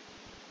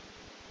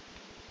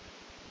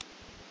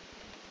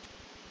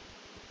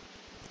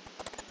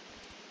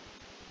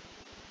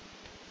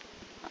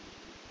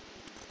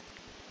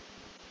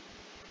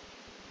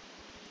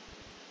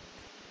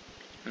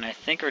 And I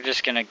think we're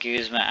just gonna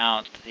Guzma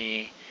out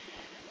the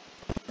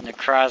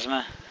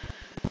Necrozma.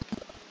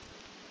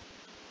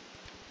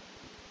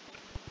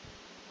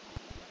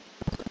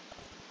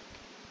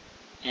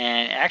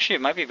 And actually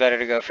it might be better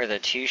to go for the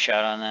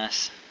 2-shot on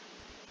this.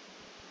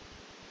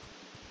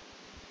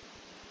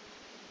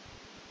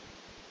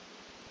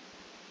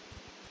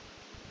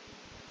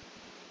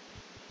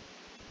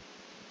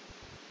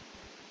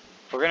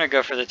 We're gonna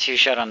go for the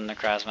 2-shot on the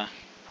Necrozma.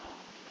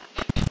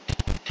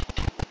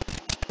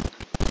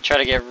 Try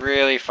to get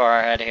really far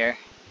ahead here.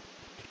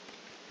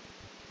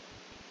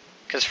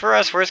 Because for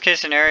us, worst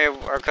case scenario,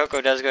 our Koko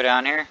does go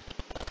down here.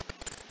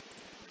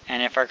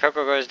 And if our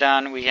Koko goes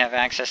down, we have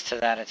access to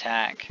that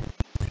attack.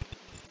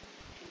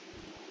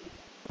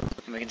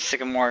 And we can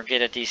Sycamore,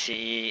 get a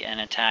DCE, and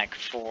attack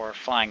for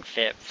Flying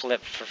Flip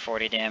for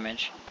 40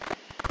 damage.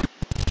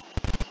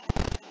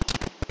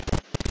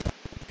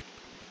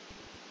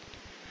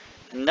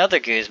 Another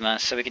Guzma,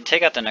 so we can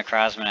take out the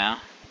Necrozma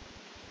now.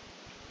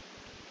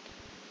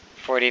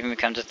 Before it even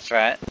becomes a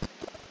threat.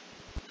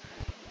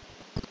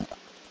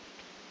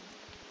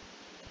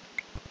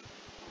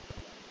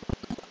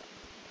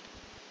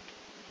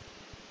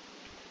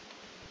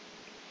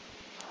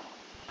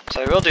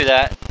 So I will do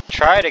that.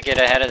 Try to get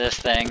ahead of this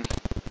thing.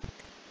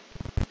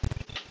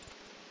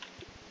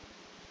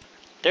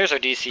 There's our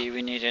DC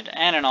we needed,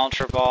 and an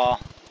Ultra Ball.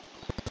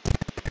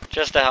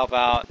 Just to help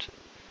out.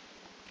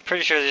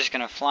 Pretty sure they're just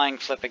going to Flying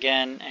Flip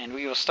again, and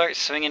we will start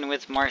swinging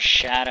with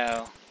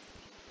Marshadow.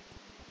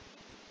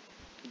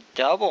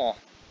 Double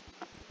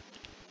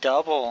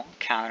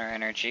counter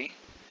energy.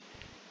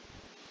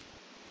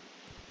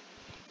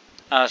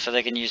 Oh, so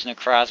they can use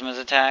Necrozma's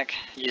attack.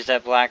 Use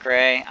that Black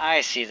Ray.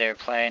 I see their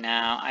play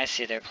now.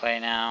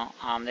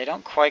 They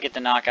don't quite get the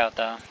knockout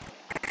though.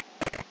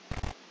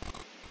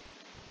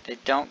 They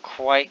don't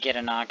quite get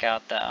a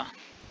knockout though.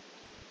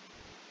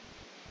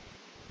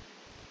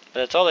 But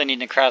that's all they need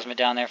Necrozma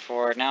down there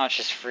for. Now it's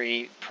just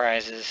free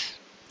prizes.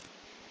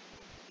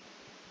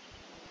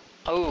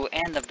 Oh,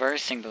 and the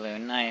bursting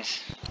balloon,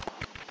 nice.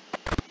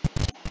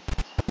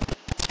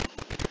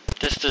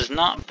 This does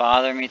not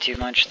bother me too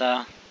much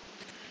though.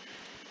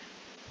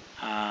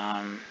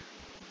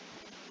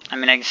 I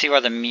mean, I can see why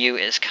the Mew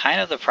is kind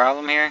of the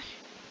problem here.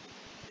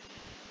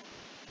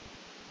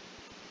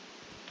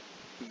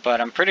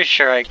 But I'm pretty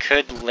sure I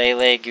could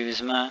Lele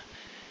Guzma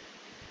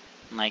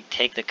and like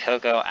take the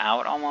Koko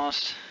out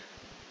almost.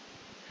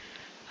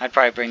 I'd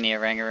probably bring the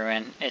Oranguru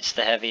in. It's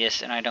the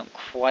heaviest and I don't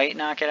quite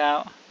knock it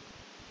out.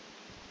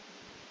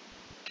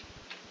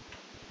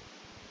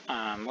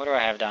 What do I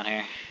have down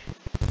here?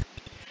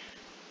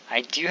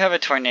 I do have a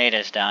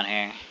Tornadus down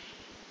here.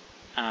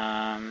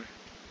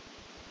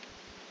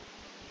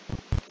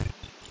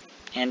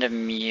 And a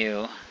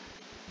Mewtwo.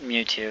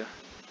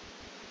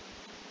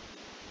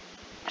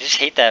 I just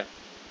hate that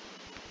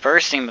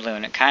bursting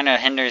balloon. It kind of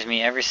hinders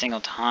me every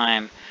single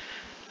time.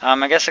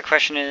 I guess the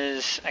question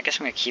is, I guess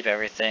I'm going to keep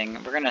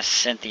everything. We're going to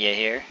Cynthia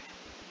here.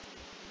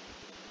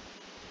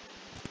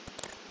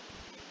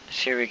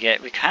 So here we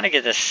kind of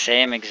get the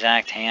same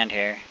exact hand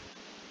here.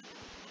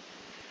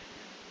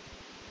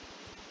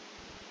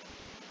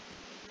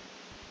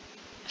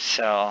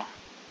 So,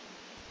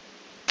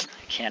 I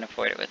can't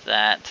avoid it with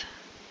that.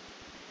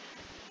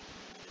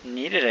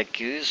 Needed a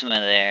Guzma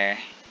there.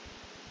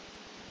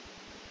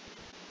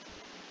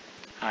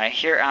 Alright,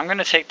 here, I'm going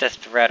to take the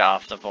threat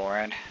off the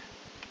board,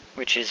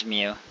 which is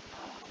Mew.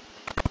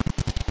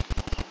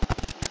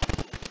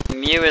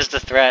 Mew is the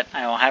threat.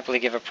 I will happily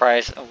give a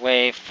prize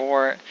away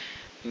for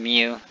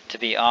Mew to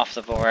be off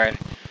the board.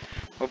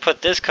 We'll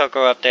put this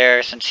Koko up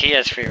there since he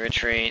has free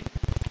retreat.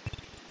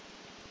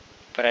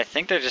 But I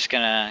think they're just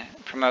gonna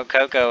promote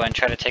Koko and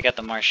try to take out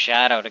the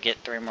Marshadow to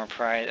get 2 more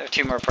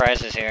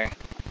prizes here.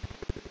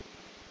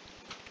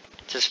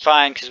 Which is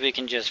fine because we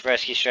can just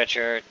Rescue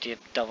Stretcher,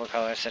 double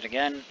color set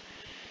again.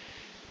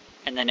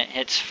 And then it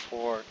hits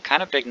for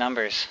kind of big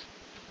numbers.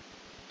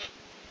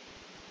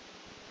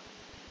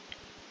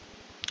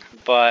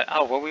 But,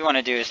 oh, what we want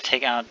to do is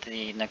take out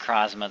the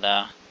Necrozma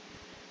though.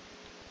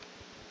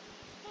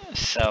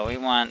 So we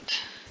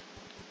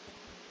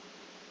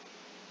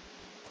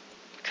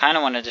kind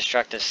of want to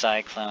Destructive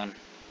Cyclone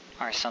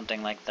or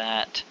something like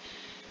that.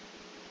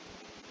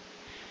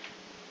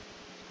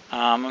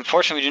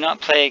 Unfortunately, we do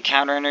not play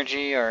Counter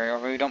Energy, or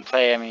we don't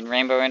play,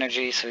 Rainbow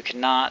Energy, so we could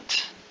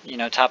not,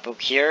 Tapu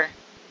Cure.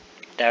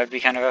 That would be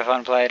kind of a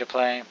fun play to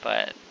play,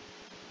 but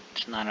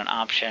it's not an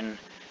option.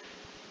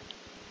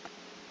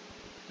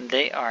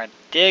 They are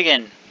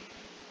digging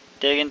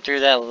through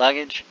that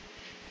luggage.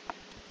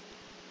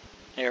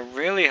 They're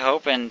really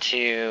hoping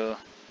to...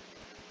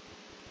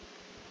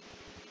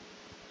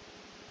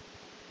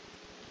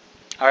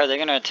 Are they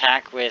going to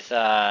attack with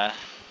Lele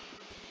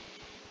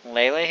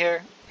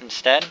here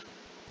instead?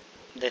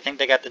 They think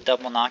they got the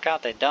double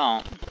knockout? They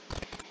don't.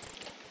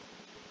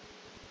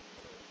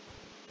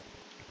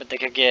 But they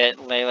could get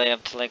Lele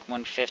up to like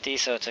 150,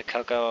 so it's a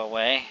Koko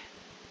away.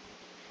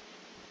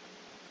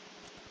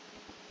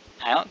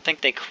 I don't think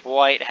they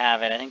quite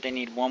have it. I think they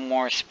need one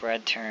more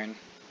spread turn.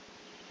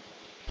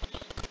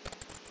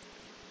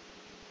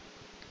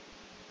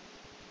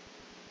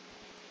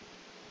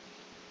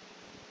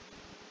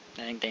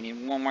 I think they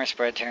need one more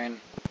spread turn.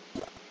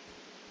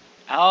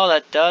 Oh,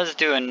 that does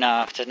do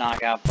enough to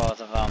knock out both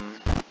of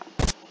them.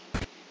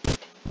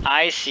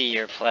 I see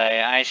your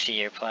play. I see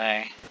your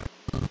play.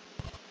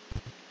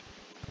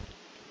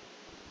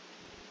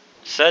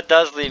 So that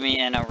does leave me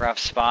in a rough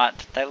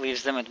spot. That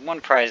leaves them with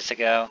 1 prize to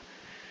go.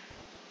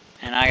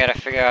 And I gotta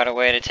figure out a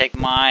way to take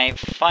my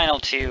final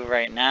 2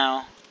 right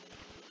now.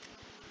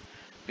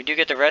 We do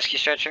get the Rescue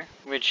Stretcher,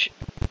 which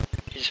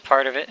is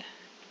part of it.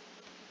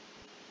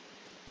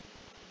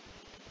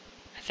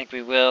 I think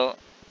we will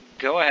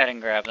go ahead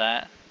and grab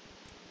that.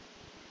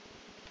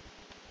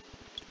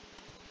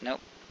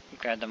 Nope.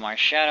 Grab the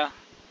Marshadow.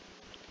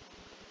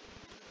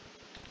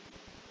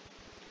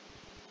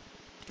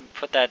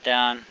 Put that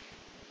down.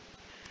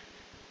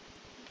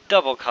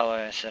 Double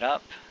color it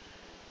up.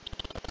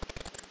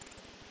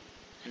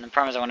 And the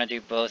problem is I want to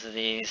do both of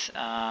these.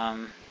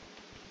 We're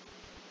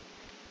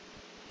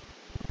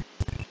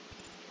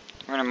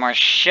going to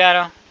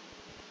Marshadow.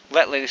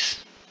 Let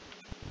loose.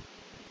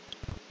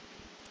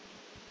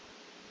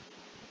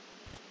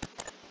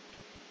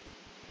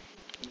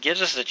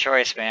 Gives us the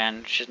choice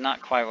band, which is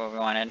not quite what we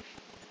wanted.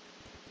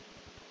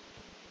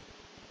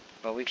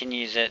 But we can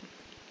use it.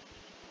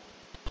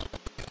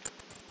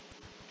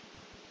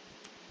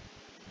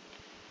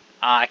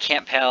 I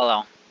can't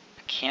parallel.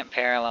 I can't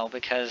parallel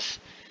because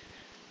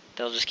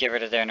they'll just get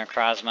rid of their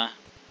Necrozma.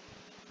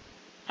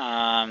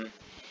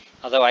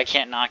 Although I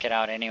can't knock it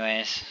out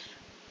anyways.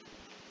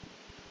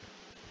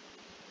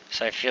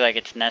 So I feel like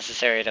it's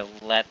necessary to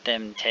let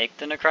them take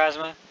the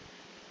Necrozma.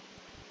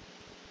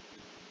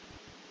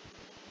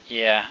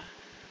 Yeah.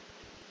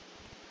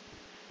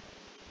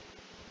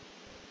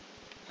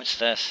 What's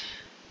this?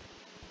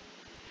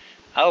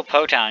 Oh,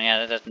 Potown. Yeah,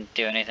 that doesn't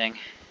do anything.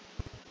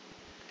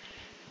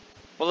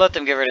 We'll let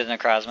them get rid of the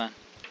Necrozma.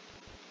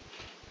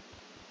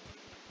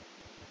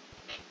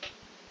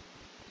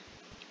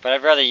 But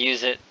I'd rather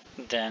use it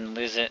than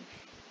lose it.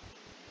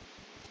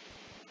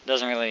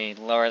 Doesn't really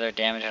lower their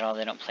damage at all.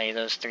 They don't play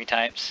those 3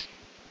 types.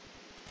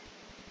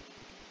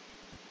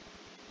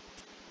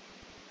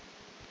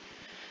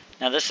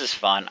 Now this is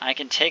fun. I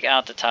can take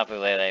out the Tapu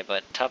Lele,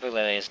 but Tapu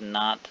Lele is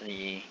not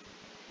the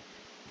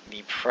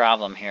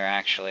problem here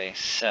actually.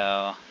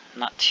 So I'm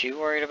not too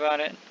worried about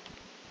it.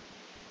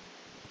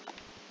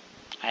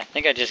 I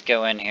think I just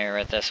go in here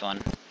with this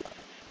one.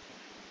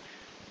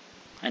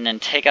 And then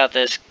take out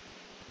this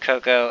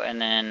Koko,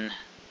 and then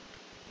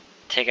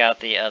take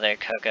out the other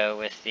Koko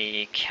with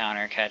the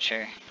Counter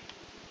Catcher.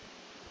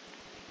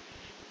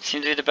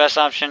 Seems to be the best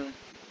option.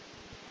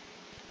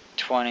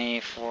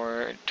 20,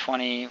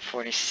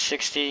 40,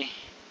 60.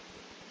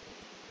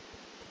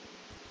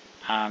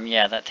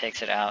 Yeah, that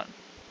takes it out.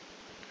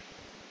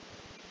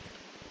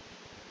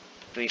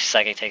 I believe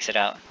Psychic takes it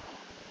out.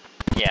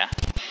 Yeah.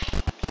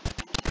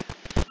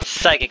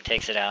 Psychic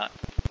takes it out.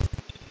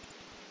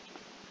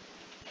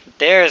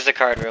 There's the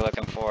card we're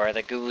looking for,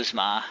 the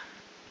Guzma.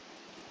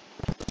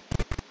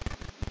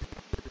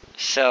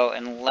 So,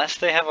 unless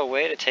they have a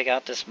way to take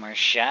out this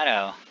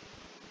Marshadow,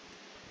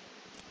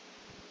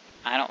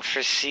 I don't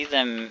foresee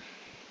them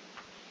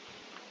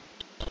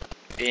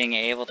being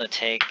able to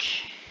take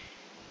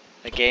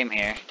the game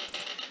here.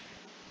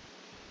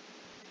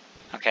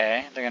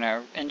 Okay, they're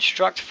gonna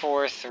instruct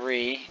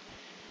 4-3.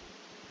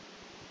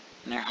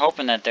 And they're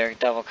hoping that their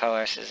double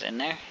colors is in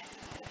there.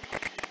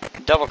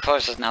 Double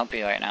colors doesn't help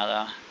you right now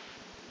though.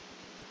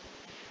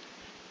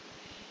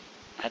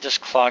 That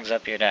just clogs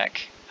up your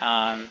deck.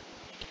 And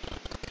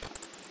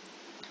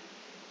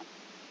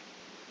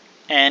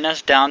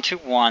us down to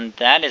 1.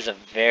 That is a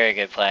very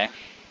good play.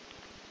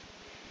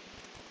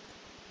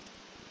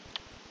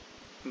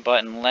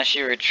 But unless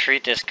you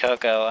retreat this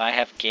Koko, I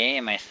have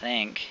game, I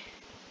think.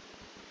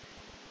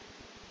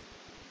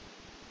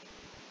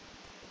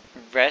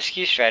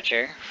 Rescue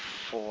Stretcher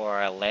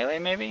for a Lele,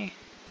 maybe?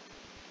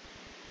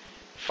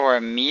 For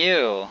a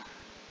Mew.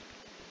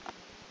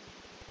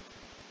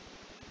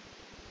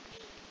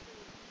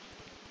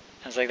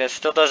 I was like, that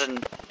still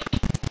doesn't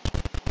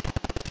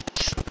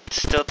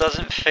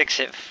fix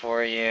it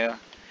for you.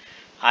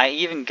 I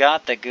even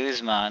got the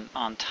Guzma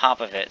on top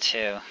of it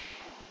too.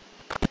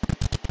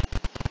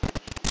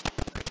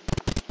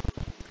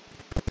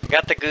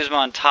 Got the Guzma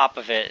on top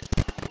of it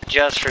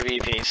just for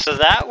BP. So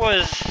that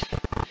was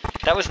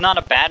not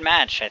a bad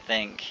match, I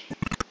think.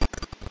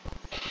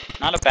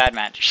 Not a bad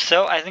match.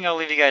 So I think I'll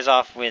leave you guys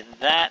off with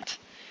that.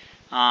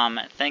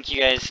 Thank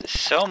you guys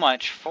so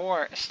much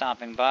for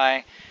stopping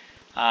by.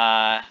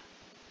 I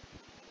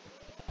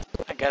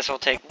guess we'll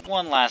take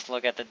one last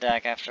look at the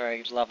deck after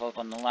I level up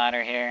on the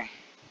ladder here.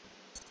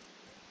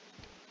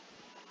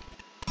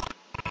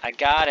 I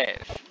got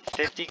it.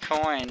 50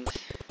 coins.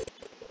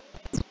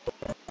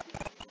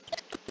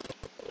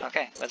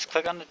 Okay, let's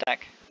click on the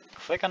deck.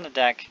 Click on the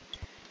deck.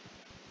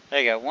 There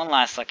you go, one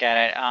last look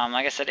at it.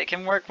 Like I said, it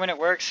can work when it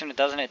works, when it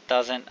doesn't, it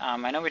doesn't.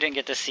 I know we didn't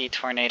get to see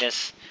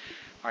Tornadus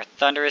or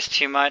Thundurus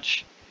too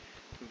much,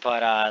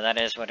 but that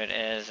is what it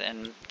is,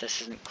 and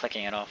this isn't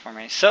clicking at all for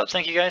me. So,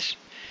 thank you guys.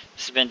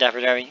 This has been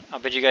DapperDraby. I'll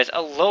bid you guys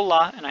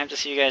alola, and I hope to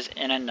see you guys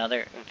in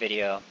another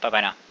video.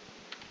 Bye-bye now.